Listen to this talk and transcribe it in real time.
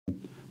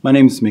My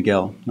name is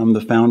Miguel. I'm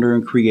the founder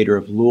and creator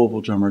of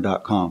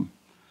LouisvilleDrummer.com.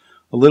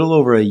 A little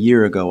over a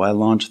year ago, I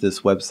launched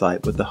this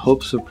website with the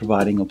hopes of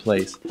providing a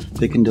place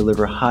that can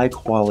deliver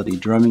high-quality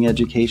drumming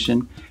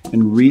education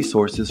and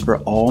resources for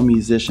all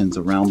musicians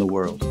around the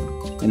world.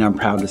 And I'm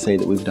proud to say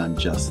that we've done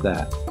just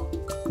that.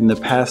 In the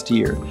past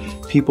year,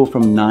 people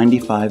from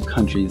 95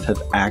 countries have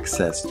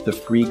accessed the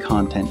free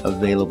content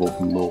available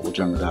from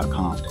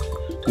LouisvilleDrummer.com.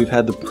 We've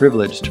had the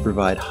privilege to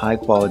provide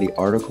high-quality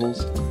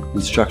articles,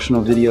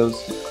 instructional videos,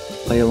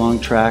 play-along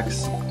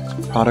tracks,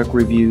 product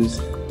reviews,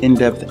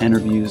 in-depth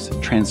interviews,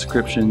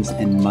 transcriptions,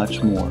 and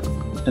much more.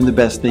 And the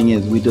best thing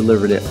is we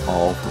delivered it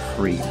all for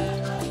free.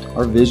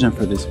 Our vision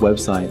for this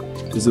website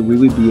is that we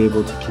would be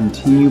able to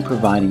continue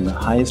providing the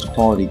highest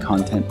quality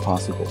content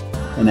possible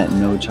and at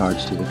no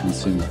charge to the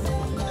consumer.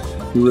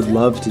 We would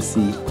love to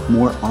see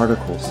more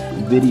articles,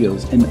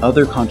 videos, and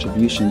other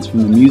contributions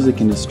from the music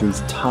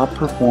industry's top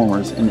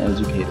performers and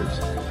educators.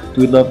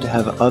 We'd love to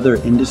have other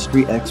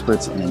industry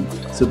experts in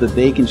so that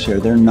they can share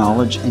their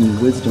knowledge and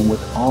wisdom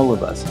with all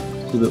of us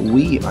so that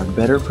we are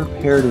better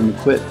prepared and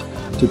equipped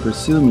to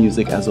pursue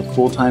music as a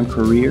full-time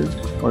career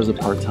or as a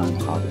part-time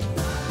hobby.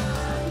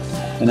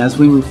 And as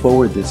we move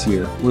forward this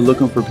year, we're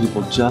looking for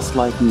people just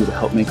like you to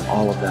help make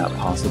all of that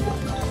possible.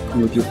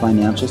 And with your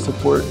financial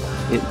support,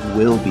 it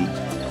will be.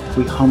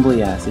 We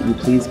humbly ask that you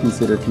please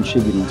consider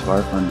contributing to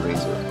our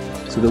fundraiser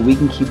so that we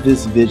can keep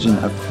this vision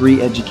of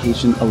free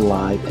education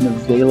alive and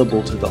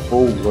available to the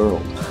whole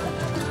world.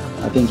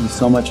 I thank you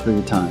so much for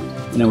your time,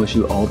 and I wish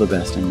you all the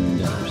best in your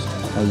endeavors.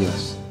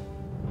 Adios.